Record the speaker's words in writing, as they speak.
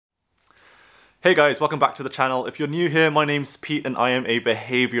Hey guys, welcome back to the channel. If you're new here, my name's Pete and I am a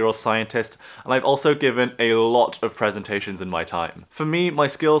behavioral scientist, and I've also given a lot of presentations in my time. For me, my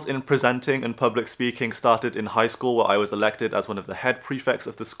skills in presenting and public speaking started in high school, where I was elected as one of the head prefects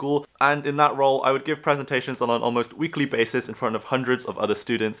of the school, and in that role I would give presentations on an almost weekly basis in front of hundreds of other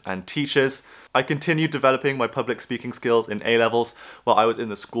students and teachers. I continued developing my public speaking skills in A-levels, while I was in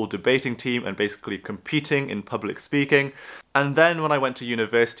the school debating team and basically competing in public speaking. And then when I went to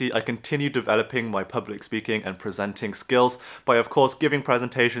university, I continued developing my public speaking and presenting skills by, of course, giving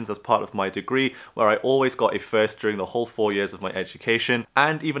presentations as part of my degree, where I always got a first during the whole 4 years of my education.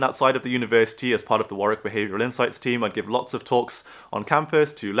 And even outside of the university, as part of the Warwick Behavioural Insights team, I'd give lots of talks on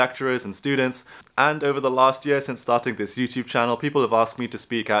campus to lecturers and students. And over the last year, since starting this YouTube channel, people have asked me to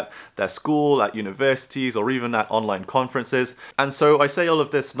speak at their school, at universities, or even at online conferences. And so I say all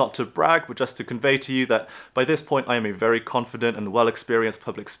of this not to brag, but just to convey to you that by this point I am a very confident and well-experienced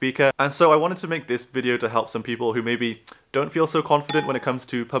public speaker. And so I wanted to make this video to help some people who maybe don't feel so confident when it comes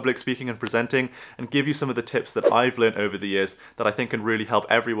to public speaking and presenting, and give you some of the tips that I've learned over the years that I think can really help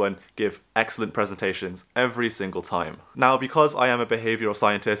everyone give excellent presentations every single time. Now, because I am a behavioral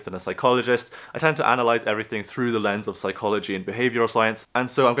scientist and a psychologist, I tend to analyze everything through the lens of psychology and behavioral science, and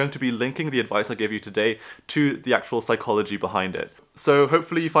so I'm going to be linking the advice I give you today to the actual psychology behind it. So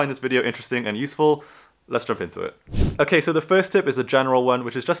hopefully you find this video interesting and useful. Let's jump into it. Okay, so the first tip is a general one,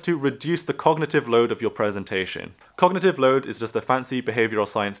 which is just to reduce the cognitive load of your presentation. Cognitive load is just a fancy behavioral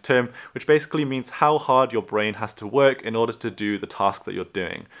science term, which basically means how hard your brain has to work in order to do the task that you're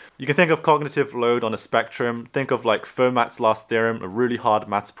doing. You can think of cognitive load on a spectrum. Think of like Fermat's last theorem, a really hard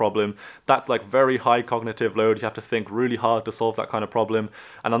maths problem. That's like very high cognitive load. You have to think really hard to solve that kind of problem.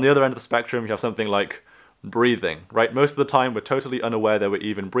 And on the other end of the spectrum, you have something like breathing, right? Most of the time we're totally unaware that we're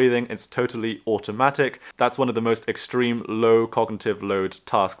even breathing. It's totally automatic. That's one of the most extreme low cognitive load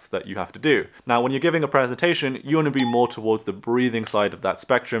tasks that you have to do. Now, when you're giving a presentation, you want to be more towards the breathing side of that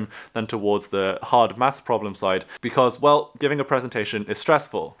spectrum than towards the hard maths problem side, because, well, giving a presentation is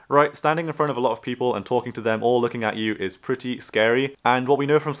stressful, right? Standing in front of a lot of people and talking to them all looking at you is pretty scary. And what we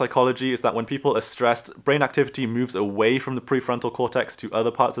know from psychology is that when people are stressed, brain activity moves away from the prefrontal cortex to other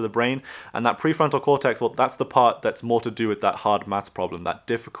parts of the brain, and that prefrontal cortex, well, that's the part that's more to do with that hard maths problem, that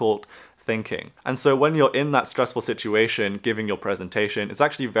difficult thinking. And so when you're in that stressful situation giving your presentation, it's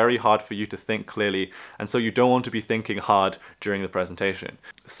actually very hard for you to think clearly, and so you don't want to be thinking hard during the presentation.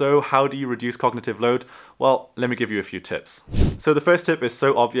 So how do you reduce cognitive load? Well, let me give you a few tips. So the first tip is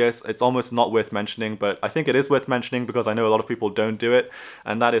so obvious, it's almost not worth mentioning, but I think it is worth mentioning because I know a lot of people don't do it,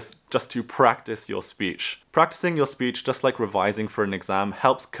 and that is just to practice your speech. Practicing your speech, just like revising for an exam,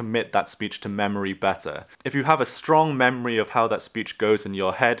 helps commit that speech to memory better. If you have a strong memory of how that speech goes in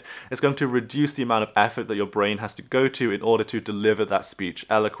your head, it's going to reduce the amount of effort that your brain has to go to in order to deliver that speech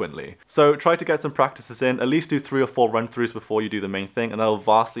eloquently. So try to get some practices in, at least do 3 or 4 run-throughs before you do the main thing, and that'll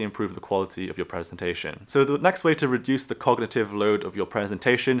vastly improve the quality of your presentation. So the next way to reduce the cognitive load of your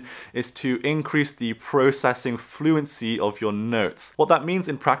presentation is to increase the processing fluency of your notes. What that means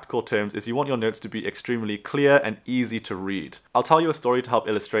in practical terms is you want your notes to be extremely clear and easy to read. I'll tell you a story to help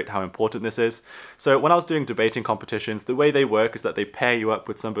illustrate how important this is. So when I was doing debating competitions, the way they work is that they pair you up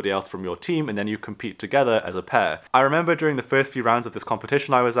with somebody else from your team, and then you compete together as a pair. I remember during the first few rounds of this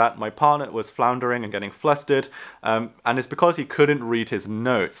competition I was at, my partner was floundering and getting flustered, and it's because he couldn't read his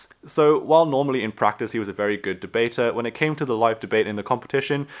notes. So while normally in practice he was a very good debater, when it came to the live debate in the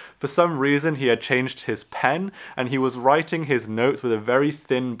competition, for some reason he had changed his pen, and he was writing his notes with a very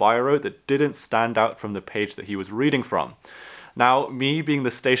thin biro that didn't stand out from the page that he was reading from. Now, me being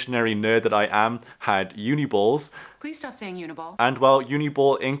the stationary nerd that I am, had uniballs. Please stop saying uniball. And well,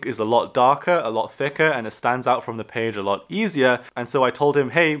 uniball ink is a lot darker, a lot thicker, and it stands out from the page a lot easier. And so I told him,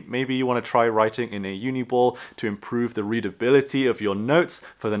 hey, maybe you want to try writing in a uniball to improve the readability of your notes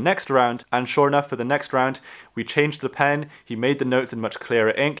for the next round. And sure enough, for the next round, we changed the pen. He made the notes in much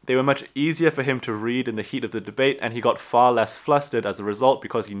clearer ink. They were much easier for him to read in the heat of the debate, and he got far less flustered as a result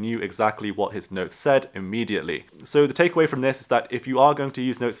because he knew exactly what his notes said immediately. So the takeaway from this is that if you are going to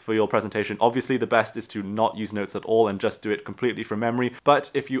use notes for your presentation, obviously the best is to not use notes at all and just do it completely from memory.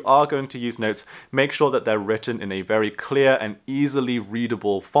 But if you are going to use notes, make sure that they're written in a very clear and easily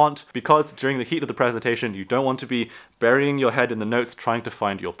readable font, because during the heat of the presentation, you don't want to be burying your head in the notes trying to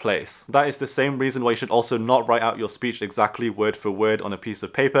find your place. That is the same reason why you should also not write out your speech exactly word for word on a piece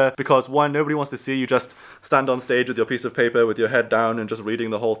of paper, because one, nobody wants to see you just stand on stage with your piece of paper with your head down and just reading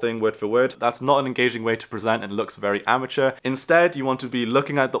the whole thing word for word. That's not an engaging way to present and looks very amateur. Instead, you want to be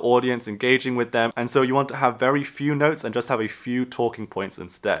looking at the audience, engaging with them, and so you want to have very few notes and just have a few talking points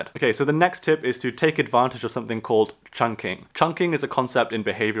instead. Okay, so the next tip is to take advantage of something called chunking. Chunking is a concept in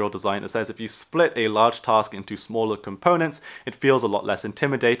behavioral design that says if you split a large task into smaller components, it feels a lot less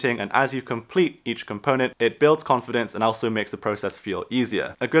intimidating, and as you complete each component, it builds confidence and also makes the process feel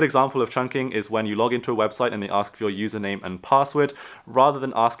easier. A good example of chunking is when you log into a website and they ask for your username and password. Rather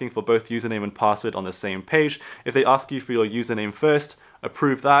than asking for both username and password on the same page, if they ask you for your username first,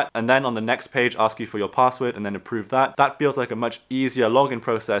 approve that, and then on the next page ask you for your password and then approve that. That feels like a much easier login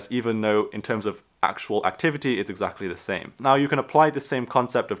process, even though in terms of actual activity it's exactly the same. Now you can apply the same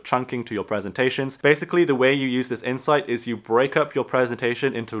concept of chunking to your presentations. Basically the way you use this insight is you break up your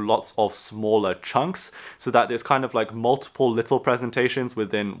presentation into lots of smaller chunks so that there's kind of like multiple little presentations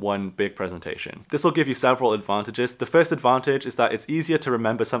within one big presentation. This will give you several advantages. The first advantage is that it's easier to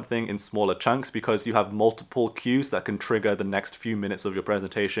remember something in smaller chunks because you have multiple cues that can trigger the next few minutes of your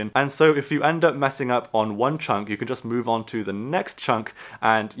presentation. And so if you end up messing up on one chunk, you can just move on to the next chunk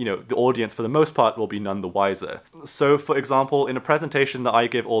and the audience for the most part will be none the wiser. So for example, in a presentation that I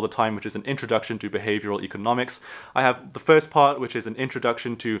give all the time, which is an introduction to behavioral economics, I have the first part, which is an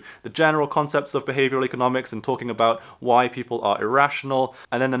introduction to the general concepts of behavioral economics and talking about why people are irrational.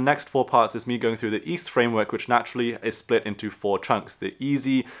 And then the next 4 parts is me going through the EAST framework, which naturally is split into 4 chunks, the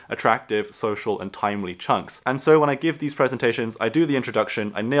easy, attractive, social, and timely chunks. And so when I give these presentations, I do the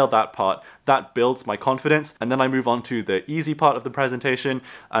introduction, I nail that part, that builds my confidence, and then I move on to the easy part of the presentation,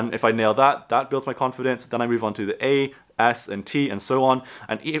 and if I nail that, that builds my confidence, then I move on to the A, S, and T, and so on,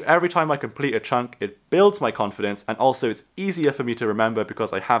 and every time I complete a chunk, it builds my confidence, and also it's easier for me to remember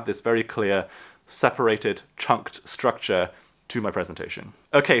because I have this very clear, separated, chunked structure to my presentation.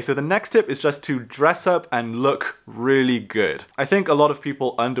 Okay, so the next tip is just to dress up and look really good. I think a lot of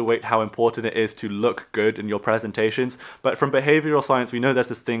people underweight how important it is to look good in your presentations, but from behavioral science we know there's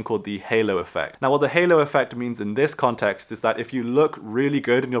this thing called the halo effect. Now what the halo effect means in this context is that if you look really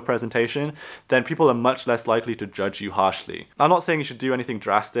good in your presentation, then people are much less likely to judge you harshly. I'm not saying you should do anything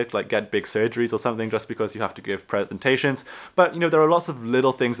drastic like get big surgeries or something just because you have to give presentations, but there are lots of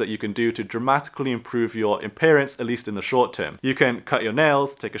little things that you can do to dramatically improve your appearance, at least in the short term. You can cut your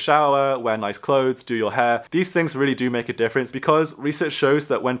nails, take a shower, wear nice clothes, do your hair. These things really do make a difference because research shows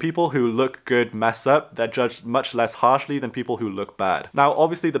that when people who look good mess up, they're judged much less harshly than people who look bad. Now,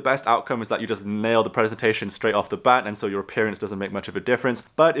 obviously the best outcome is that you just nail the presentation straight off the bat and so your appearance doesn't make much of a difference.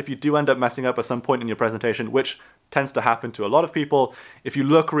 But if you do end up messing up at some point in your presentation, which tends to happen to a lot of people, if you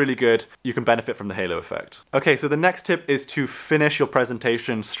look really good, you can benefit from the halo effect. Okay, so the next tip is to finish your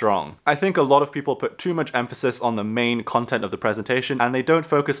presentation strong. I think a lot of people put too much emphasis on the main content of the presentation and they don't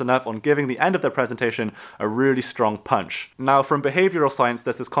focus enough on giving the end of their presentation a really strong punch. Now, from behavioral science,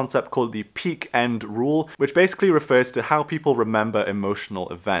 there's this concept called the peak end rule, which basically refers to how people remember emotional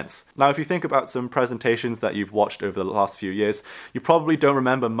events. Now, if you think about some presentations that you've watched over the last few years, you probably don't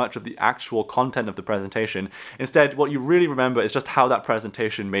remember much of the actual content of the presentation. Instead, what you really remember is just how that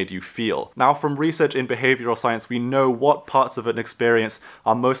presentation made you feel. Now, from research in behavioral science, we know what parts of an experience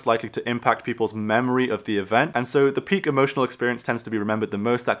are most likely to impact people's memory of the event, and so the peak emotional experience tends to be remembered the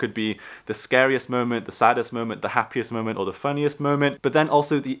most. That could be the scariest moment, the saddest moment, the happiest moment, or the funniest moment, but then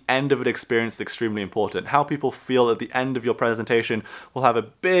also the end of an experience is extremely important. How people feel at the end of your presentation will have a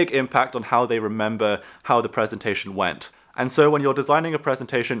big impact on how they remember how the presentation went. And so when you're designing a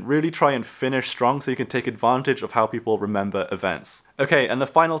presentation, really try and finish strong so you can take advantage of how people remember events. Okay, and the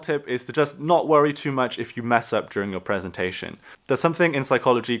final tip is to just not worry too much if you mess up during your presentation. There's something in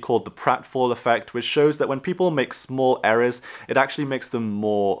psychology called the pratfall effect, which shows that when people make small errors, it actually makes them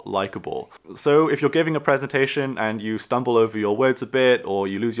more likable. So if you're giving a presentation and you stumble over your words a bit, or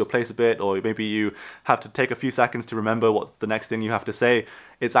you lose your place a bit, or maybe you have to take a few seconds to remember what's the next thing you have to say,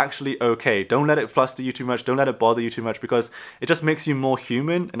 it's actually okay. Don't let it fluster you too much, don't let it bother you too much, because it just makes you more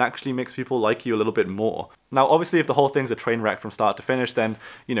human and actually makes people like you a little bit more. Now, obviously, if the whole thing's a train wreck from start to finish, then,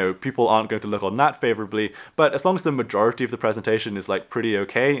 people aren't going to look on that favorably, but as long as the majority of the presentation is pretty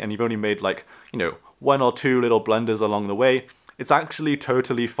okay, and you've only made 1 or 2 little blunders along the way, it's actually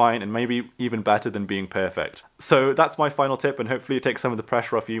totally fine and maybe even better than being perfect. So that's my final tip, and hopefully it takes some of the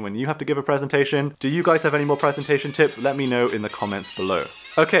pressure off you when you have to give a presentation. Do you guys have any more presentation tips? Let me know in the comments below.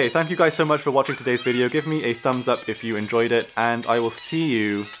 Okay, thank you guys so much for watching today's video. Give me a thumbs up if you enjoyed it, and I will see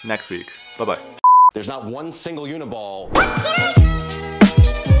you next week. Bye-bye. There's not one single uniball.